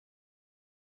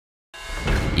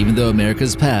Even though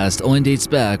America's past only dates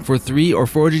back for 300 or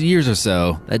 400 years or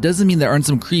so, that doesn't mean there aren't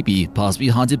some creepy, possibly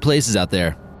haunted places out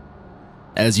there.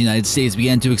 As the United States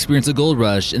began to experience a gold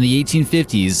rush in the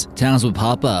 1850s, towns would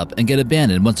pop up and get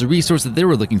abandoned once the resource that they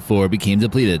were looking for became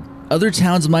depleted. Other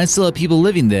towns might still have people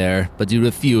living there, but due to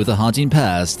a few with a haunting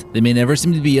past, they may never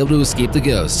seem to be able to escape the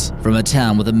ghosts. From a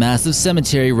town with a massive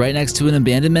cemetery right next to an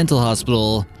abandoned mental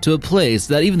hospital, to a place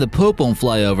that even the Pope won't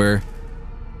fly over,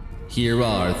 here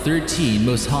are 13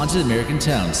 most haunted American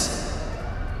towns.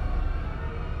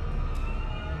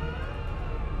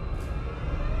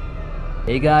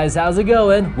 Hey guys, how's it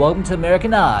going? Welcome to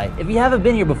American Eye. If you haven't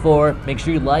been here before, make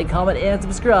sure you like, comment, and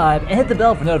subscribe, and hit the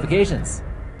bell for notifications.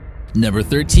 Number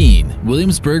 13,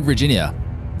 Williamsburg, Virginia.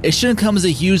 It shouldn't come as a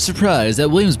huge surprise that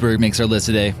Williamsburg makes our list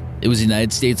today. It was the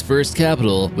United States' first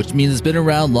capital, which means it's been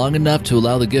around long enough to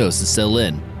allow the ghosts to settle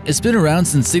in. It's been around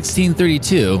since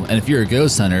 1632, and if you're a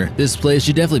ghost hunter, this place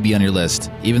should definitely be on your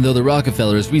list. Even though the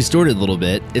Rockefellers restored it a little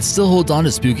bit, it still holds on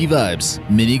to spooky vibes.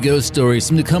 Many ghost stories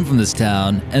seem to come from this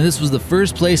town, and this was the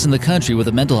first place in the country with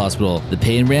a mental hospital. The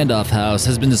Payne Randolph House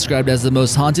has been described as the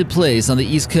most haunted place on the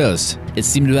East Coast. It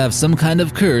seemed to have some kind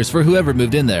of curse for whoever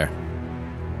moved in there.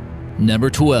 Number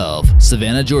 12,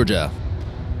 Savannah, Georgia.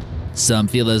 Some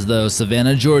feel as though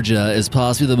Savannah, Georgia is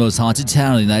possibly the most haunted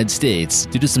town in the United States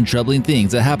due to some troubling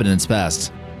things that happened in its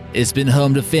past. It's been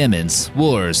home to famines,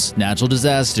 wars, natural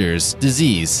disasters,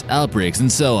 disease, outbreaks, and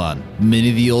so on. Many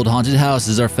of the old haunted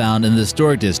houses are found in the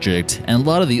historic district, and a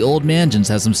lot of the old mansions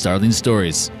have some startling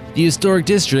stories. The historic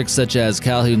districts such as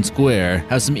Calhoun Square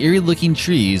have some eerie-looking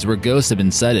trees where ghosts have been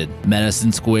sighted.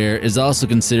 Madison Square is also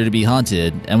considered to be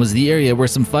haunted and was the area where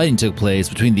some fighting took place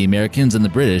between the Americans and the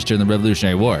British during the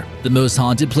Revolutionary War. The most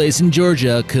haunted place in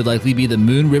Georgia could likely be the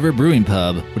Moon River Brewing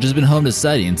Pub, which has been home to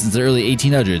sightings since the early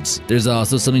 1800s. There's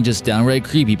also something just downright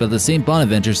creepy about the St.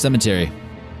 Bonaventure Cemetery.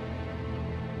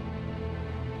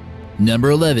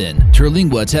 Number 11,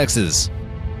 Terlingua, Texas.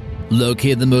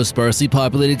 Located in the most sparsely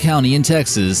populated county in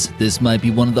Texas, this might be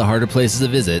one of the harder places to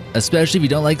visit, especially if you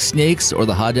don't like snakes or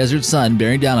the hot desert sun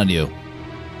bearing down on you.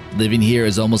 Living here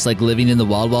is almost like living in the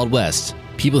Wild Wild West.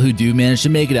 People who do manage to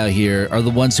make it out here are the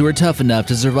ones who are tough enough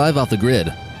to survive off the grid.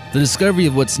 The discovery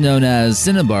of what's known as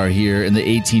Cinnabar here in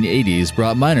the 1880s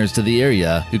brought miners to the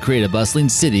area who created a bustling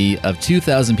city of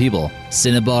 2,000 people.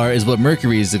 Cinnabar is what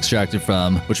mercury is extracted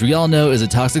from, which we all know is a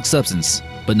toxic substance.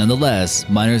 But nonetheless,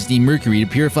 miners need mercury to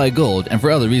purify gold and for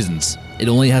other reasons. It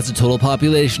only has a total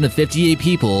population of 58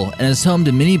 people and is home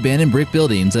to many abandoned brick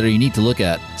buildings that are unique to look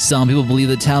at. Some people believe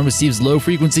the town receives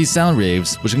low-frequency sound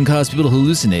waves, which can cause people to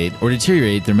hallucinate or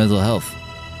deteriorate their mental health.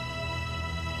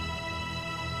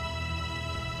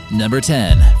 Number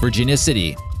 10, Virginia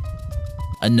City.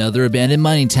 Another abandoned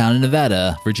mining town in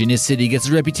Nevada, Virginia City gets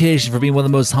a reputation for being one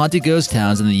of the most haunted ghost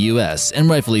towns in the US, and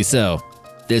rightfully so.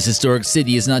 This historic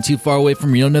city is not too far away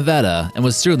from Reno, Nevada, and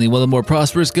was certainly one of the more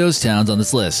prosperous ghost towns on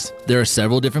this list. There are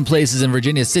several different places in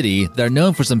Virginia City that are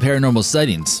known for some paranormal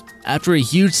sightings. After a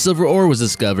huge silver ore was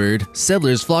discovered,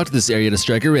 settlers flocked to this area to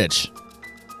strike it rich.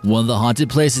 One of the haunted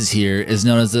places here is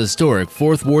known as the historic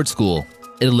 4th Ward School.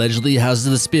 It allegedly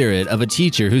houses the spirit of a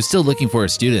teacher who's still looking for her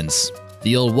students.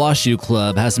 The old Washoe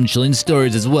Club has some chilling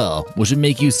stories as well, which would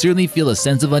make you certainly feel a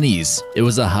sense of unease. It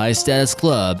was a high-status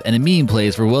club and a meeting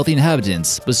place for wealthy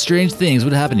inhabitants, but strange things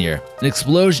would happen here. An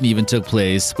explosion even took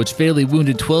place, which fatally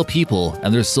wounded 12 people,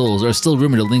 and their souls are still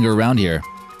rumored to linger around here.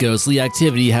 Ghostly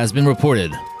activity has been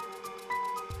reported.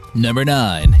 Number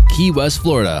 9, Key West,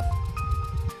 Florida.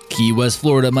 Key West,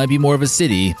 Florida might be more of a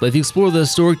city, but if you explore the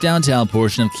historic downtown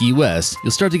portion of Key West, you'll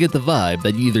start to get the vibe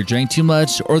that you either drank too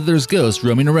much or there's ghosts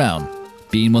roaming around.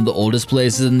 Being one of the oldest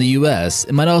places in the US,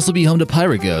 it might also be home to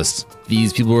pirate ghosts.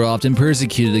 These people were often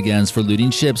persecuted against for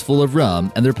looting ships full of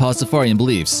rum and their Pastafarian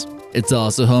beliefs. It's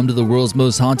also home to the world's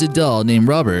most haunted doll named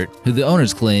Robert, who the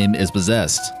owners claim is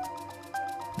possessed.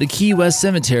 The Key West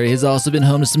Cemetery has also been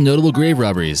home to some notable grave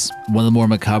robberies. One of the more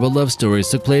macabre love stories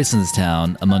took place in this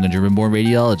town among a German-born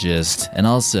radiologist and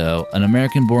also an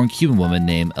American-born Cuban woman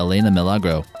named Elena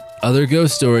Milagro. Other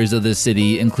ghost stories of this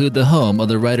city include the home of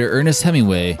the writer Ernest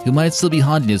Hemingway, who might still be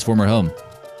haunting his former home.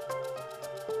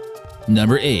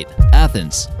 Number 8,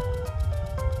 Athens.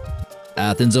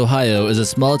 Athens, Ohio is a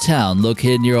small town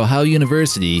located near Ohio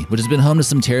University, which has been home to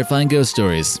some terrifying ghost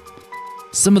stories.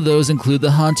 Some of those include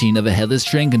the haunting of a headless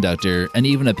train conductor and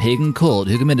even a pagan cult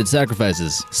who committed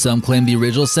sacrifices. Some claim the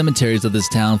original cemeteries of this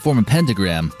town form a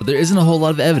pentagram, but there isn't a whole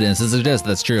lot of evidence to suggest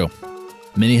that's true.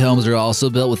 Many homes are also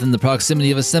built within the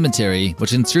proximity of a cemetery,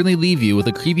 which can certainly leave you with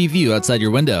a creepy view outside your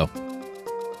window.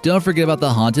 Don't forget about the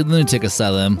Haunted Lunatic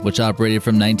Asylum, which operated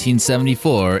from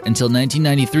 1974 until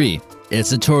 1993. It's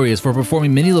notorious for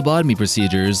performing many lobotomy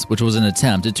procedures, which was an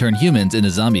attempt to turn humans into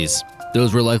zombies.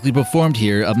 Those were likely performed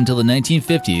here up until the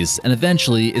 1950s, and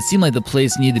eventually it seemed like the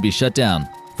place needed to be shut down.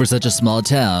 For such a small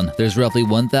town, there's roughly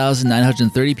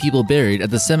 1,930 people buried at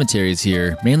the cemeteries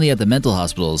here, mainly at the mental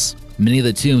hospitals. Many of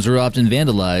the tombs were often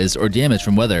vandalized or damaged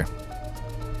from weather.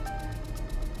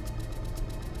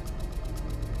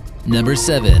 Number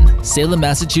 7. Salem,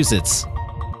 Massachusetts.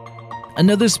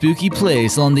 Another spooky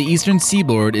place along the eastern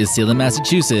seaboard is Salem,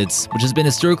 Massachusetts, which has been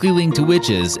historically linked to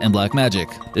witches and black magic.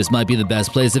 This might be the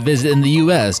best place to visit in the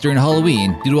US during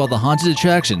Halloween due to all the haunted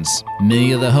attractions.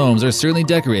 Many of the homes are certainly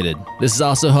decorated. This is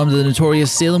also home to the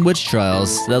notorious Salem witch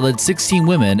trials that led 16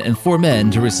 women and 4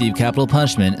 men to receive capital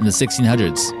punishment in the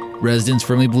 1600s. Residents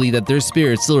firmly believe that their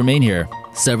spirits still remain here.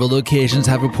 Several locations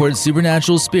have reported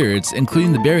supernatural spirits,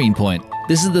 including the Burying Point.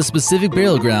 This is the specific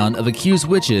burial ground of accused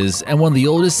witches and one of the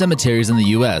oldest cemeteries in the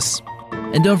US.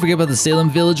 And don't forget about the Salem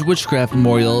Village Witchcraft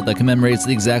Memorial that commemorates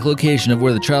the exact location of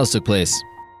where the trials took place.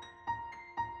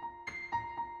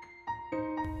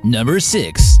 Number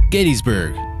 6.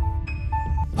 Gettysburg.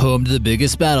 Home to the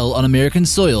biggest battle on American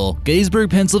soil,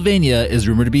 Gettysburg, Pennsylvania is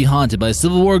rumored to be haunted by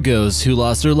Civil War ghosts who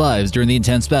lost their lives during the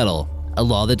intense battle. A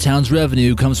lot of the town's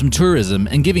revenue comes from tourism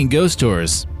and giving ghost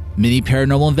tours. Many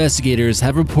paranormal investigators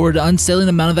have reported an unsettling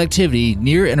amount of activity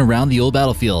near and around the old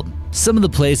battlefield. Some of the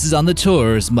places on the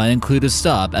tours might include a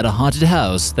stop at a haunted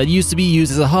house that used to be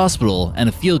used as a hospital and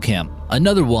a field camp.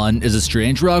 Another one is a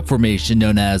strange rock formation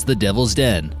known as the Devil's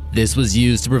Den. This was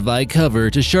used to provide cover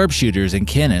to sharpshooters and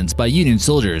cannons by Union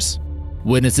soldiers.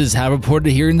 Witnesses have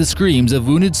reported hearing the screams of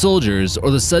wounded soldiers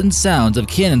or the sudden sounds of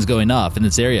cannons going off in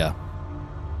this area.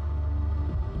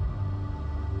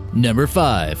 Number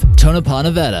 5. Tonopah,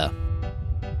 Nevada.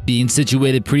 Being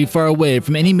situated pretty far away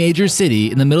from any major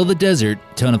city in the middle of the desert,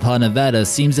 Tonopah, Nevada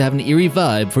seems to have an eerie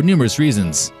vibe for numerous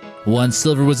reasons. Once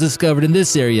silver was discovered in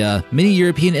this area, many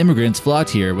European immigrants flocked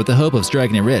here with the hope of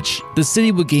striking it rich. The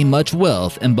city would gain much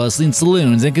wealth, and bustling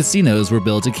saloons and casinos were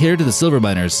built to cater to the silver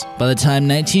miners. By the time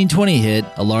 1920 hit,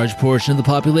 a large portion of the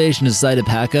population decided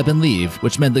to pack up and leave,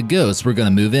 which meant the ghosts were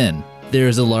going to move in. There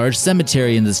is a large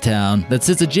cemetery in this town that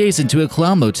sits adjacent to a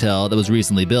clown motel that was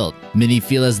recently built. Many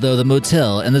feel as though the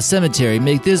motel and the cemetery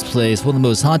make this place one of the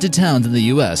most haunted towns in the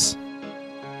US.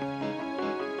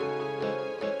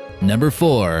 Number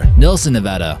 4. Nelson,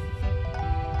 Nevada.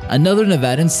 Another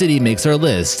Nevadan city makes our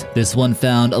list, this one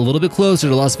found a little bit closer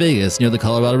to Las Vegas near the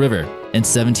Colorado River. In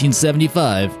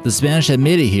 1775, the Spanish had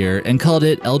made it here and called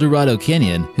it El Dorado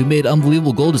Canyon, who made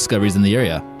unbelievable gold discoveries in the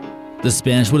area. The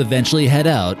Spanish would eventually head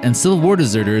out, and Civil War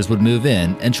deserters would move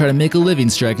in and try to make a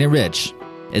living striking it rich.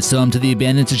 It's home to the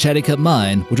abandoned Chattanooga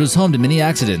mine, which was home to many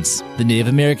accidents. The Native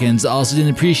Americans also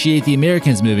didn't appreciate the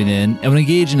Americans moving in and would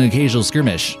engage in an occasional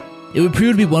skirmish. It would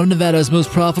prove to be one of Nevada's most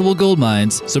profitable gold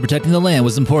mines, so protecting the land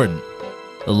was important.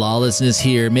 The lawlessness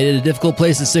here made it a difficult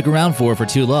place to stick around for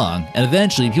too long, and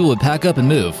eventually people would pack up and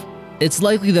move. It's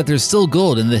likely that there's still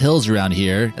gold in the hills around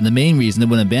here, and the main reason it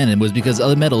went abandoned was because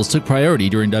other metals took priority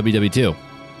during WW2.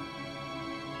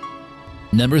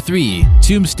 Number 3.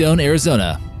 Tombstone,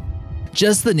 Arizona.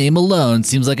 Just the name alone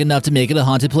seems like enough to make it a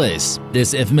haunted place.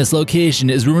 This infamous location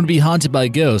is rumored to be haunted by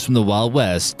ghosts from the Wild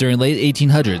West during late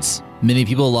 1800s. Many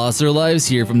people lost their lives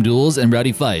here from duels and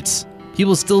rowdy fights.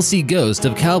 People still see ghosts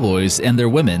of cowboys and their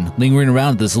women lingering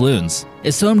around at the saloons.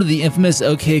 It's home to the infamous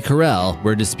OK Corral,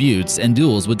 where disputes and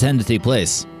duels would tend to take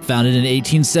place. Founded in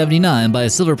 1879 by a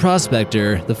silver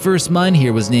prospector, the first mine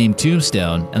here was named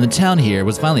Tombstone, and the town here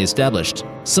was finally established.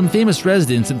 Some famous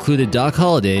residents included Doc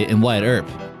Holliday and Wyatt Earp.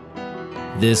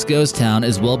 This ghost town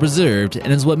is well preserved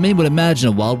and is what many would imagine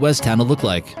a Wild West town to look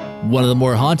like. One of the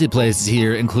more haunted places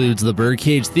here includes the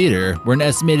Birdcage Theater, where an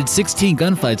estimated 16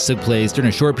 gunfights took place during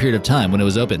a short period of time when it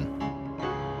was open.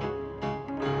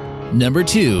 Number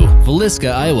 2.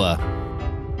 Villisca, Iowa.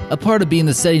 A part of being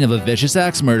the setting of a vicious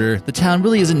axe murder, the town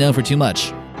really isn't known for too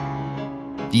much.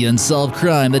 The unsolved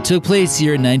crime that took place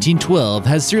here in 1912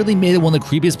 has certainly made it one of the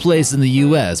creepiest places in the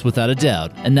US without a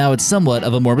doubt, and now it's somewhat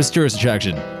of a more mysterious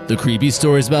attraction. The creepy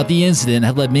stories about the incident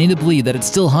have led many to believe that it's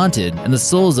still haunted, and the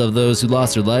souls of those who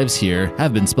lost their lives here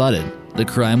have been spotted. The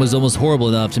crime was almost horrible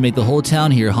enough to make the whole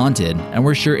town here haunted, and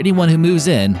we're sure anyone who moves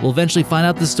in will eventually find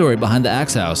out the story behind the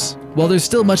axe house. While there's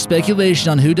still much speculation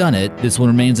on who done it, this one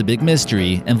remains a big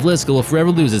mystery, and Villisca will forever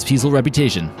lose its peaceful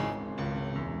reputation.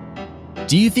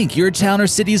 Do you think your town or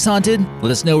city is haunted?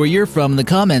 Let us know where you're from in the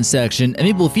comments section, and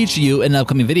maybe we'll feature you in an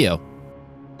upcoming video.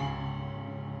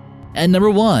 And number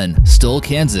 1. Stoll,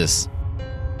 Kansas.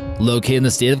 Located in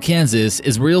the state of Kansas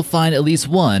is where you'll find at least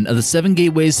one of the 7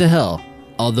 gateways to hell.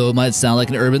 Although it might sound like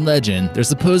an urban legend, there's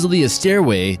supposedly a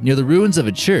stairway near the ruins of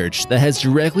a church that heads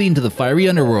directly into the fiery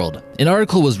underworld. An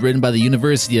article was written by the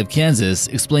University of Kansas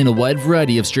explaining a wide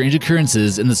variety of strange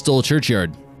occurrences in the Stoll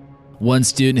churchyard. One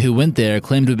student who went there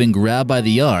claimed to have been grabbed by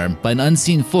the arm by an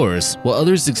unseen force, while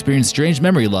others experienced strange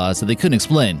memory loss that they couldn't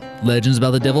explain. Legends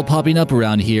about the devil popping up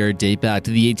around here date back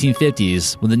to the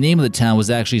 1850s, when the name of the town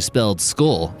was actually spelled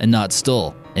Skull and not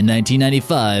Stoll. In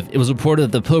 1995, it was reported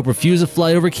that the Pope refused to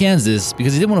fly over Kansas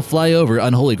because he didn't want to fly over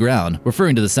unholy ground,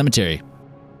 referring to the cemetery.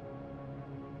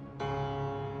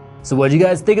 So what did you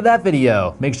guys think of that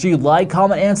video? Make sure you like,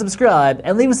 comment, and subscribe,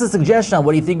 and leave us a suggestion on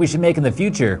what you think we should make in the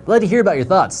future. We'd like to hear about your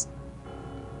thoughts.